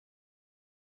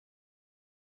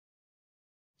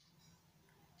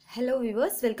Hello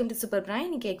viewers, welcome to Super Brain.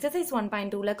 இன்னைக்கு exercise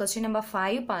 1.2 ல question number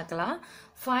 5 பார்க்கலாம்.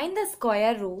 Find the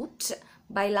square root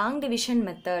by long division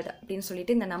method அப்படினு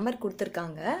சொல்லிட்டு இந்த நம்பர்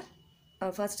கொடுத்திருக்காங்க.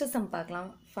 First sum பார்க்கலாம்.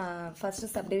 First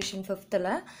subdivision 5th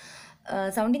ல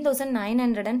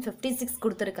 17956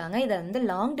 கொடுத்திருக்காங்க. இத வந்து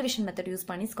long division method யூஸ்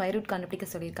பண்ணி ஸ்கொயர் ரூட் கண்டுபிடிக்க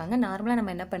சொல்லிருக்காங்க. நார்மலா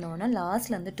நம்ம என்ன பண்ணுவோம்னா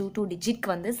லாஸ்ட்ல வந்து 2 டிஜிட்க்கு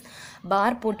வந்து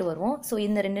பார் போட்டு வருவோம். சோ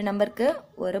இந்த ரெண்டு நம்பருக்கு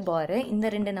ஒரு பார், இந்த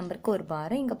ரெண்டு நம்பருக்கு ஒரு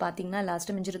பார். இங்க பாத்தீங்கன்னா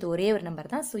லாஸ்ட் மிஞ்சிறது ஒரே ஒரு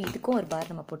நம்பர் தான். சோ இதுக்கும் ஒரு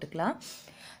பார் நம்ம போட்டுக்கலாம்.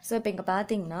 சோ இப்போ இங்க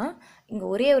பாத்தீங்கன்னா இங்க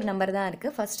ஒரே ஒரு நம்பர் தான்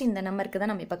இருக்கு. ஃபர்ஸ்ட் இந்த நம்பருக்கு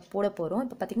தான் நம்ம இப்ப போட போறோம்.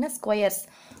 இப்போ பாத்தீங்கன்னா squares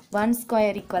 1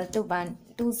 square equal to 1,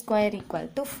 2 square equal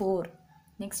to 4,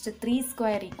 next 3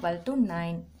 square equal to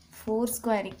 9, 4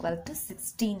 square equal to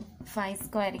 16, 5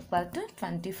 square equal to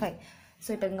 25. So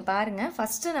இப்போ இங்க பாருங்க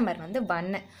first நம்பர் வந்து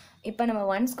 1. இப்போ நம்ம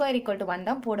 1 square equal to 1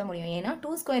 தான் போட முடியும். ஏன்னா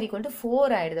 2 square equal to 4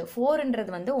 ஆயிடுது.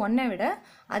 4ன்றது வந்து 1 விட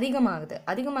அதிகமாகுது.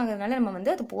 அதிகமாகிறதுனால நம்ம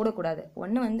வந்து அது போடக்கூடாது.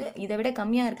 1 வந்து இதை விட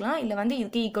கம்மியா இருக்கலாம், இல்ல வந்து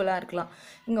இதுக்கு ஈக்குவலா இருக்கலாம்.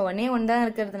 இங்க 1 தான்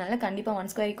இருக்கிறதுனால கண்டிப்பா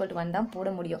 1 square equal to 1 தான் போட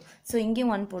முடியும். ஸோ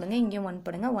இங்கேயும் 1 போடுங்க, இங்கேயும் 1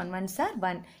 போடுங்க. 1 1s are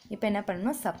 1. இப்போ என்ன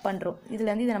பண்ணணும், சப் பண்றோம். இதுல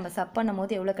இருந்து இதை நம்ம சப் பண்ணும்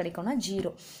போது எவ்வளவு கிடைக்கும்னா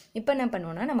 0. இப்போ என்ன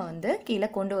பண்ணுவோம்னா நம்ம வந்து கீழே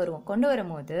கொண்டு வருவோம். கொண்டு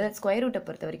வரும்போது ஸ்கொயர் ரூட்டை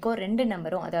பொறுத்த வரைக்கும் ரெண்டு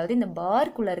நம்பரும், அதாவது இந்த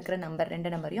பார்க்குள்ள இருக்கிற நம்பர்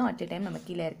ரெண்டு நம்பரையும் அட் a டைம் நம்ம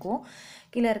கீழே இருக்கும்.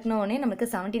 கீழே இருக்கனோடனே நமக்கு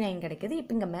 79 கிடைக்குது.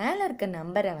 இப்போ இங்கே மேலே இருக்க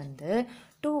நம்பரை வந்து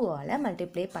 2ஆல்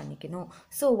மல்டிப்ளை பண்ணிக்கணும்.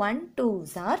 So 1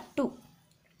 2s are 2.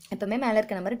 எப்பவுமே மேலே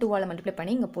இருக்க நம்பர் 2ஆல் மல்டிப்ளை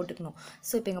பண்ணி இங்கே போட்டுக்கணும்.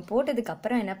 ஸோ இப்போ இங்கே போட்டதுக்கு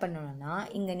அப்புறம் என்ன பண்ணணும்னா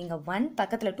இங்கே நீங்கள் 1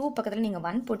 பக்கத்தில் 2 பக்கத்தில் நீங்கள்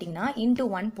 1 போட்டிங்கன்னா இன்ட்டு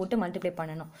 1 போட்டு மல்டிப்ளை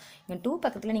பண்ணணும். இங்கே 2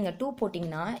 பக்கத்தில் நீங்கள் 2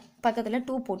 போட்டிங்கன்னா பக்கத்தில்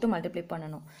 2 போட்டு மல்டிப்ளை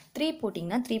பண்ணணும். 3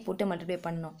 போட்டிங்கன்னா 3 போட்டு மல்டிப்ளை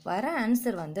பண்ணணும். வர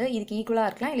ஆன்சர் வந்து இதுக்கு ஈக்குவலாக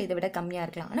இருக்கலாம், இல்லை இதை விட கம்மியாக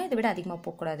இருக்கலாம். ஆனால் இதை விட அதிகமாக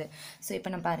போகக்கூடாது. ஸோ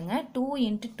இப்போ நான் பாருங்கள் 2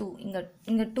 into 2,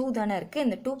 இங்கே 2 தானே இருக்குது.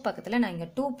 இந்த 2 பக்கத்தில் நான் இங்கே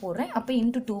 2 போடுறேன், அப்போ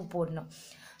இன்ட்டு 2 போடணும்.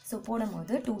 ஸோ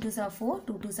போடும்போது 2 2s are 4,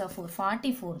 2 2s are 4,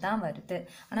 44 தான் வருது.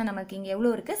 ஆனால் நமக்கு இங்கே எவ்வளோ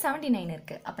இருக்குது, 79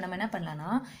 இருக்குது. அப்போ நம்ம என்ன பண்ணலாம்னா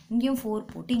இங்கேயும் 4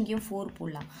 போட்டு இங்கேயும் 4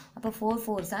 போடலாம். அப்போ 4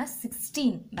 4s are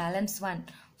 16, balance 1.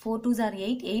 4 2s are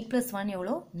 8, 8 plus 1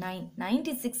 எவ்வளோ 9,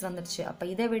 96 வந்துடுச்சு. அப்போ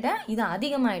இதை விட இது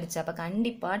அதிகமாகிடுச்சு. அப்போ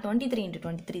கண்டிப்பாக 23 into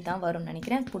 23 தான் வரும்னு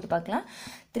நினைக்கிறேன். போட்டு பார்க்கலாம்.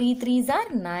 3 3s are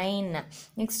 9,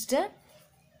 next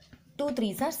 2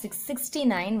 3s are 6,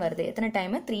 69 வருது. எத்தனை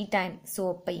டைம், 3 டைம். ஸோ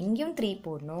இப்போ இங்கேயும் 3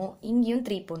 போடணும், இங்கேயும்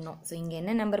 3 போடணும். ஸோ இங்கே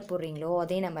என்ன நம்பர் போடுறீங்களோ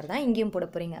அதே நம்பர் தான் இங்கேயும் போட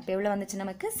போகிறீங்க. அப்போ எவ்வளோ வந்துச்சு,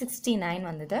 நமக்கு 69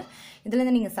 வந்தது.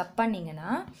 இதுலேருந்து நீங்கள் சப் பண்ணிங்கன்னா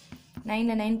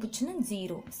 9ல் 9 போச்சுன்னா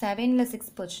 0, 7ல் 6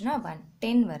 போச்சுன்னா 1,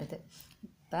 10 வருது.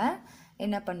 இப்போ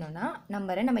என்ன பண்ணோன்னா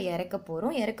நம்பரை நம்ம இறக்க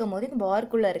போகிறோம். இறக்கும் போது இந்த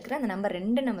பார்க்குள்ளே இருக்கிற அந்த நம்பர்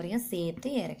ரெண்டு நம்பரையும் சேர்த்து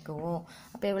இறக்குவோம்.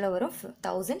 அப்போ எவ்வளோ வரும்,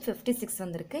 1056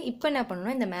 வந்திருக்கு. இப்போ என்ன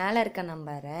பண்ணணும், இந்த மேலே இருக்க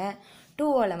நம்பரை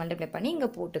 2ஆல் மல்டிப்ளை பண்ணி இங்கே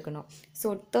போட்டுக்கணும். ஸோ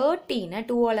 13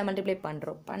 2ஆல் மல்டிப்ளை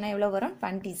பண்ணுறோம். பண்ணால் எவ்வளோ வரும்,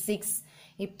 26.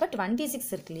 இப்போ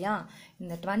 26 இருக்கு இல்லையா,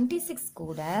 இந்த 26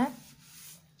 கூட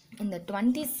இந்த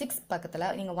 26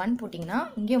 பக்கத்தில் நீங்கள் 1 போட்டிங்கன்னா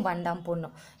இங்கேயும் 1 தான்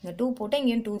போடணும். இங்கே 2 போட்டால்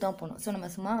இங்கேயும் 2 தான் போடணும். ஸோ நம்ம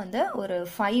சும்மா வந்து ஒரு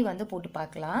 5 வந்து போட்டு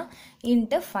பார்க்கலாம்.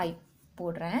 இன்ட்டு 5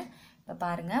 போடுறேன். இப்போ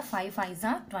பாருங்கள் 5 5s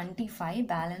are 25,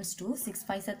 balance 2, 6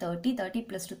 5s are 30, 30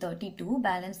 plus 2 32,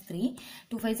 balance 3,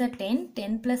 2 5s are 10,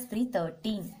 10 plus 3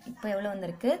 13. இப்போ எவ்வளோ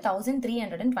வந்திருக்கு,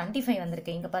 1325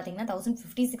 வந்திருக்கு. இங்கே பார்த்தீங்கன்னா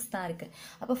 1056 தான் இருக்குது.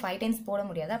 அப்போ 5 டைம்ஸ் போட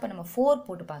முடியாது. அப்போ நம்ம 4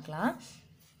 போட்டு பார்க்கலாம்.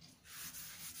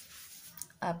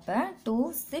 அப்போ 2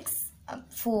 6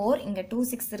 4, இங்கே 2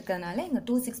 6 இருக்கிறதுனால இங்கே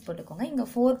 2 6 போட்டுக்கோங்க. இங்கே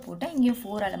 4 போட்டால் இங்கேயும்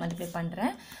 4ஆல் மல்டிப்ளை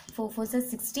பண்ணுறேன். 4 4s are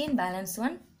 16, balance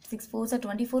 1, 6 4s are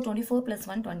 24, 24 plus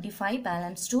 1 25,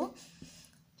 balance 2,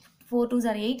 4 2s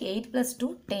are 8, 8 plus 2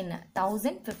 10,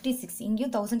 1056.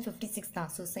 இங்கேயும் 1056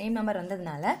 தான். ஸோ சேம் நம்பர்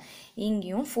வந்ததுனால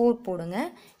இங்கேயும் 4 போடுங்க,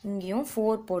 இங்கேயும்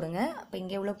 4 போடுங்க. அப்போ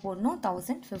இங்கே எவ்வளோ போடணும்,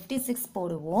 1056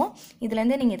 போடுவோம்.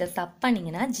 இதுலேருந்து நீங்கள் இதை சப்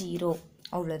பண்ணிங்கன்னா 0,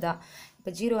 அவ்வளோதான்.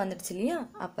 இப்போ 0 வந்துடுச்சு இல்லையா.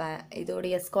 அப்போ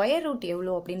இதோடைய ஸ்கொயர் ரூட்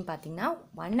எவ்வளோ அப்படின்னு பார்த்தீங்கன்னா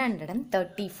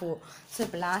 134. ஸோ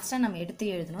இப்போ லாஸ்ட்டாக நம்ம எடுத்து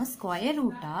எழுதணும், square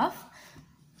root of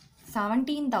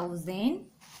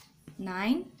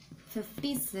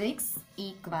 17,956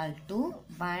 equal to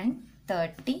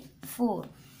 134.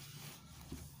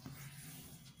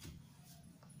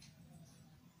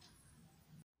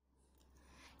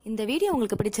 இந்த வீடியோ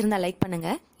உங்களுக்கு பிடிச்சிருந்தா லைக் பண்ணுங்க.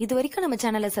 இது வரைக்கும் நம்ம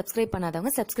சேனலை சப்ஸ்கிரைப்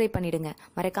பண்ணாதவங்க சப்ஸ்கிரைப் பண்ணிடுங்க.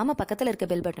 மறக்காம பக்கத்தில் இருக்க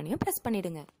பெல் பட்டனையும் பிரஸ்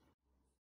பண்ணிடுங்க.